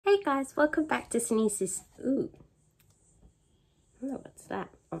guys, welcome back to Sneezes. Ooh, I don't know what's that.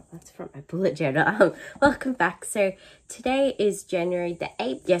 Oh, that's from my bullet journal. Welcome back. So today is January the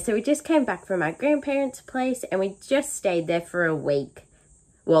 8th. Yeah, so we just came back from my grandparents' place and we just stayed there for a week.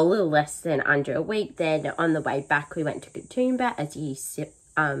 Well, a little less than under a week. Then on the way back, we went to Katoomba, as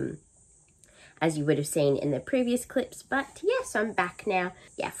you would have seen in the previous clips. But yes, I'm back now.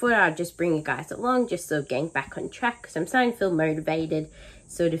 Yeah, I thought I'd just bring you guys along, just sort of getting back on track because I'm starting to feel motivated,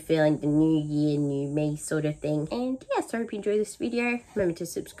 sort of feeling the new year, new me sort of thing. And yeah, so I hope you enjoy this video. Remember to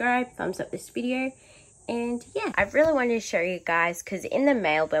subscribe, thumbs up this video. And yeah, I really wanted to show you guys because in the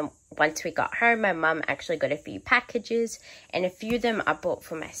mail, once we got home, my mum actually got a few packages and a few of them I bought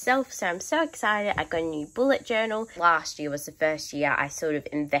for myself. So I'm so excited. I got a new bullet journal. Last year was the first year I sort of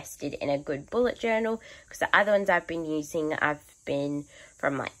invested in a good bullet journal because the other ones I've been using, I've been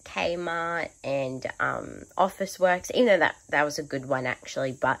from like Kmart and Office Works, even though that was a good one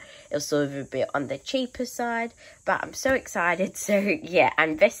actually, but it was sort of a bit on the cheaper side. But I'm so excited. So yeah, I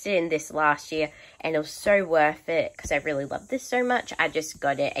invested in this last year and it was so worth it because I really love this so much. I just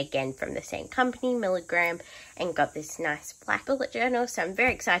got it again from the same company, Milligram, and got this nice black bullet journal. So I'm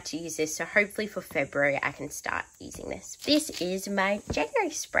very excited to use this. So hopefully for February I can start using this. This is my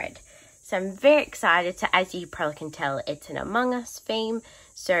January spread. So I'm very excited to, as you probably can tell, it's an Among Us theme.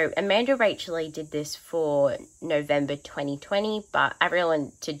 So Amanda Rachel did this for November 2020, but I really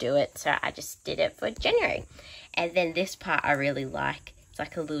wanted to do it, so I just did it for January. And then this part I really like. It's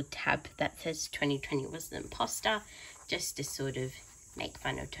like a little tab that says 2020 was an imposter, just to sort of make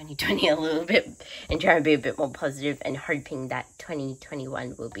fun of 2020 a little bit and try and be a bit more positive and hoping that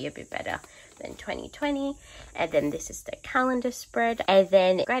 2021 will be a bit better than 2020. And then this is the calendar spread, and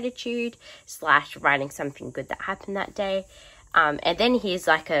then gratitude / writing something good that happened that day. And then here's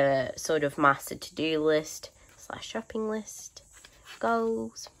like a sort of master to-do list / shopping list,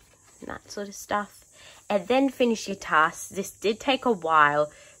 goals, and that sort of stuff. And then finish your tasks. This did take a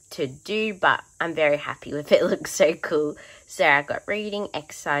while to do, but I'm very happy with it. It looks so cool. So I got reading,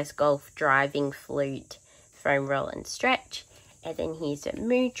 exercise, golf, driving, flute, foam roll and stretch. And then here's a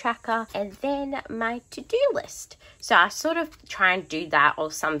mood tracker, and then my to-do list. So I sort of try and do that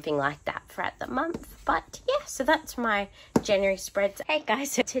or something like that throughout the month. But yeah, so that's my January spreads. Hey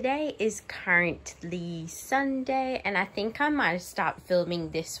guys, so today is currently Sunday, and I think I might start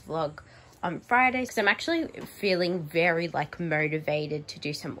filming this vlog on Friday because I'm actually feeling very like motivated to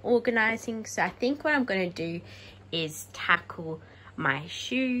do some organizing. So I think what I'm going to do is tackle my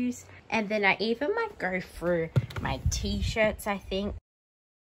shoes, and then I even might go through my t-shirts, I think.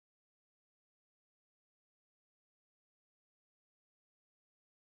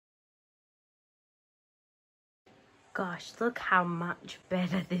 Gosh, look how much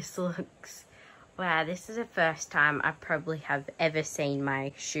better this looks. Wow, this is the first time I probably have ever seen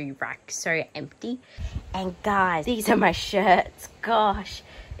my shoe rack so empty. And guys, these are my shirts. Gosh,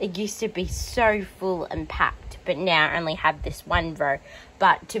 it used to be so full and packed, but now I only have this one row.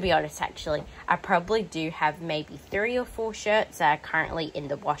 But to be honest, actually, I probably do have maybe 3 or 4 shirts that are currently in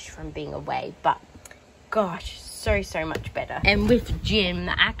the wash from being away. But gosh, so much better. And with gym,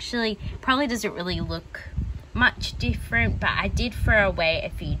 actually probably doesn't really look much different, but I did throw away a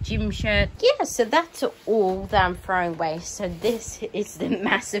few gym shirts. Yeah, so that's all that I'm throwing away. So this is the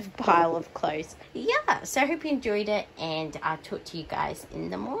massive pile of clothes. Yeah, so I hope you enjoyed it, and I'll talk to you guys in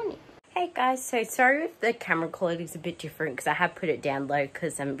the morning. Hey guys, so sorry if the camera quality is a bit different because I have put it down low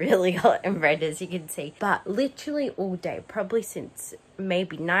because I'm really hot and red, as you can see. But literally all day, probably since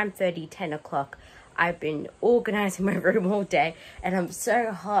maybe 9:30, 10 o'clock, I've been organizing my room all day, and I'm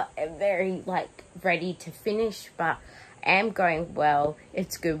so hot and very like ready to finish, but I am going well.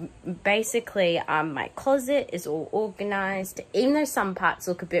 It's good. Basically, my closet is all organized, even though some parts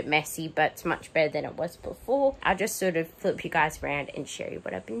look a bit messy, but it's much better than it was before. I'll just sort of flip you guys around and show you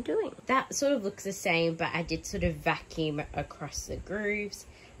what I've been doing. That sort of looks the same, but I did sort of vacuum across the grooves.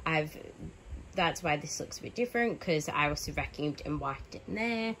 That's why this looks a bit different, because I also vacuumed and wiped it in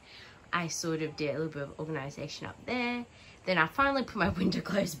there. I sort of did a little bit of organization up there. Then I finally put my window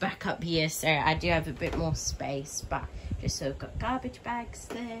clothes back up here, so I do have a bit more space, but just sort of got garbage bags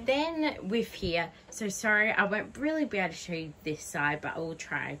there. Then with here, so sorry, I won't really be able to show you this side, but I will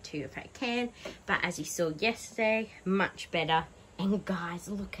try to if I can. But as you saw yesterday, much better. And guys,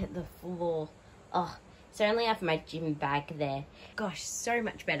 look at the floor. Oh, so I only have my gym bag there. Gosh, so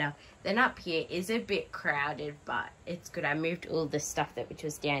much better. Then up here is a bit crowded, but it's good. I moved all the stuff which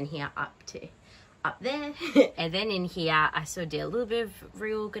was down here up to up there. And then in here I sort of did a little bit of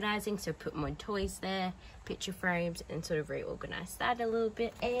reorganizing, so put more toys there, picture frames, and sort of reorganize that a little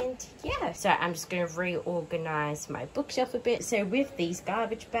bit. And yeah, so I'm just going to reorganize my bookshelf a bit. So with these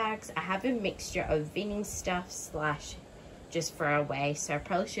garbage bags, I have a mixture of vinning stuff slash just throw away, so I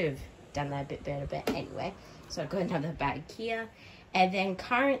probably should have done that a bit better, but anyway. So I've got another bag here. And then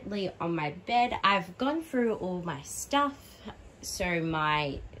currently on my bed, I've gone through all my stuff. So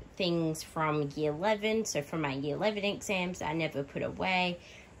my things from year 11, so from my year 11 exams, I never put away.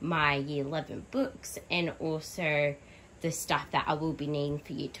 My year 11 books, and also the stuff that I will be needing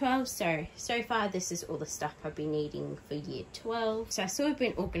for year 12. So far this is all the stuff I'll be needing for year 12. So I sort of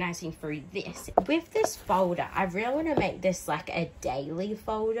been organizing through this. With this folder, I really want to make this like a daily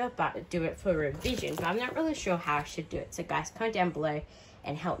folder, but do it for revision, but I'm not really sure how I should do it. So guys, comment down below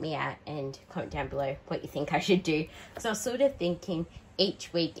and help me out, and comment down below what you think I should do. So I was sort of thinking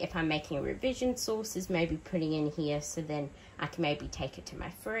each week, if I'm making revision sources, maybe putting in here, so then I can maybe take it to my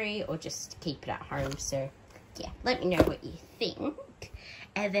free or just keep it at home. So yeah, let me know what you think.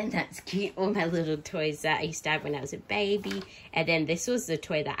 And then that's cute, all my little toys that I used to have when I was a baby. And then this was the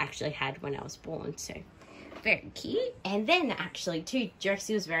toy that I actually had when I was born, so very cute. And then actually too,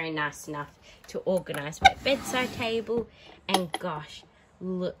 Josie was very nice enough to organize my bedside table, and gosh,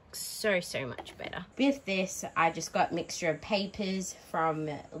 looks so much better. With this, I just got a mixture of papers from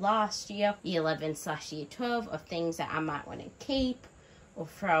last year, year 11 slash year 12, of things that I might want to keep or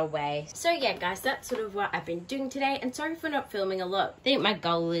throw away. So yeah guys, that's sort of what I've been doing today, and sorry for not filming a lot. I think my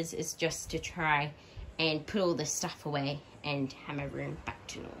goal is just to try and put all this stuff away and have my room back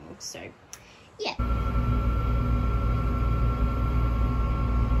to normal. So yeah.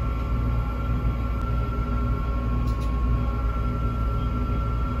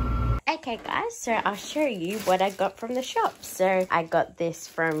 Okay guys, so I'll show you what I got from the shop. So I got this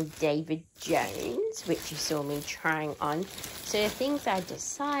from David Jones, which you saw me trying on. So the things I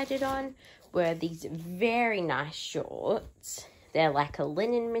decided on were these very nice shorts. They're like a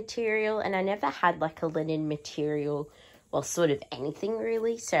linen material, and I never had like a linen material, well, sort of anything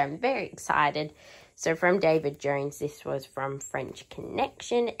really, so I'm very excited. So from David Jones, this was from French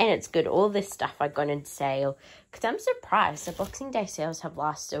Connection, and it's good. All this stuff I got on sale, because I'm surprised the Boxing Day sales have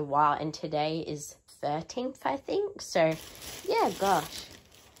lasted a while, and today is 13th, I think. So yeah, gosh.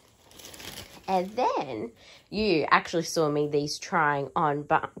 And then you actually saw me these trying on,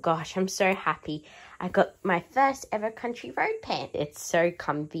 but gosh, I'm so happy. I got my first ever country road pant. It's so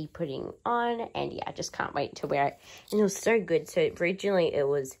comfy putting on, and yeah, I just can't wait to wear it. And it was so good. So originally it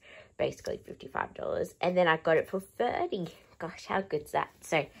was basically $55, and then I got it for $30. Gosh, how good's that?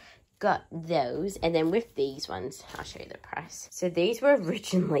 So got those, and then with these ones, I'll show you the price. So these were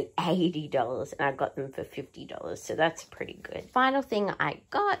originally $80, and I got them for $50, so that's pretty good. Final thing I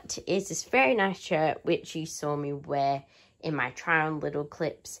got is this very nice shirt, which you saw me wear in my try on little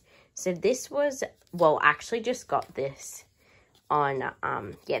clips. So this was, well, I actually just got this on,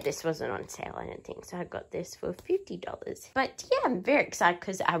 yeah, this wasn't on sale, I don't think, so I got this for $50. But yeah, I'm very excited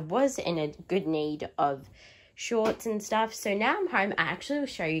because I was in a good need of shorts and stuff. So now I'm home, I actually will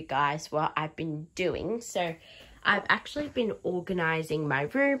show you guys what I've been doing. So I've actually been organizing my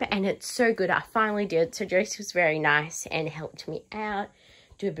room, and it's so good. I finally did. So Josie was very nice and helped me out,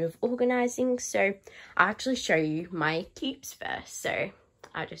 do a bit of organizing. So I'll actually show you my keeps first. So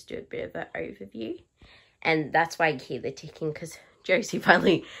I'll just do a bit of an overview. And that's why you hear the ticking, because Josie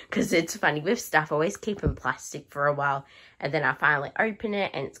finally, because it's funny with stuff, I always keep in plastic for a while, and then I finally open it,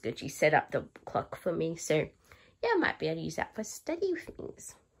 and it's good. She set up the clock for me, so yeah, I might be able to use that for study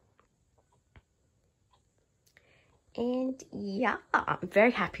things. And yeah, I'm very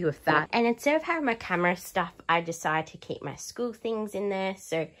happy with that. And instead of having my camera stuff, I decided to keep my school things in there.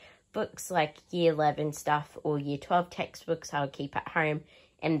 So books like year 11 stuff or year 12 textbooks I'll keep at home,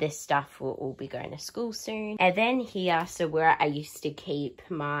 and this stuff will all be going to school soon. And then here, so where I used to keep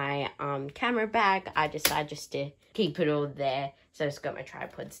my camera bag, I decided just to keep it all there. So I just got my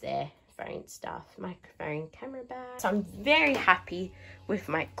tripods there, phone stuff, microphone, camera bag. So I'm very happy with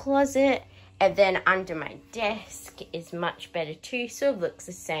my closet. And then under my desk is much better too. Sort of looks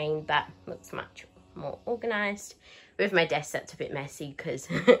the same, but looks much more organized. With my desk, that's a bit messy because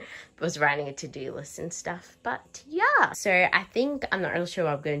I was writing a to-do list and stuff. But yeah, so I think I'm not really sure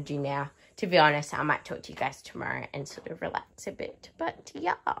what I'm going to do now. To be honest, I might talk to you guys tomorrow and sort of relax a bit. But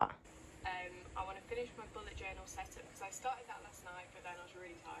yeah. I want to finish my bullet journal setup because I started that last night, but then I was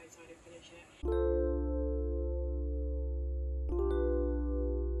really tired, so I didn't finish it.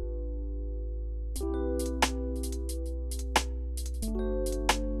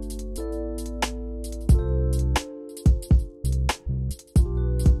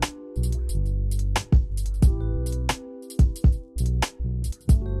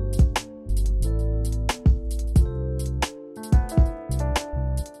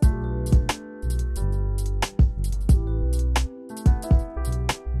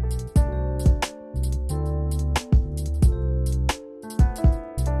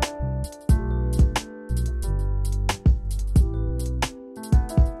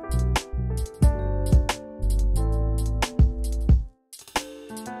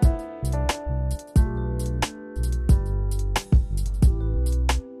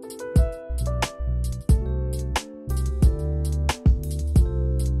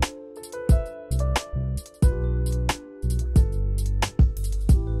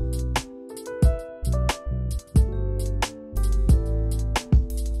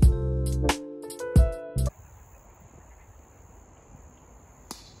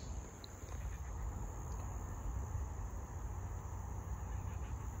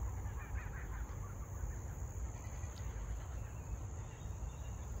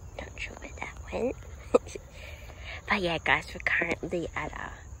 went. But yeah, guys, we're currently at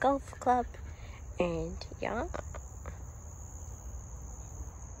our golf club, and yeah.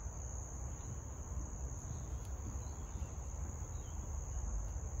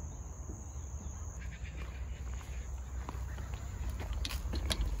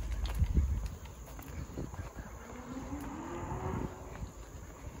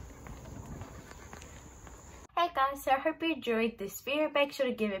 Hey guys, so I hope you enjoyed this video. Make sure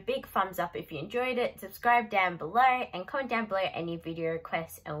to give it a big thumbs up if you enjoyed it. Subscribe down below and comment down below any video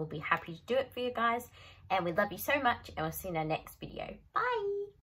requests, and we'll be happy to do it for you guys. And we love you so much, and we'll see you in our next video. Bye!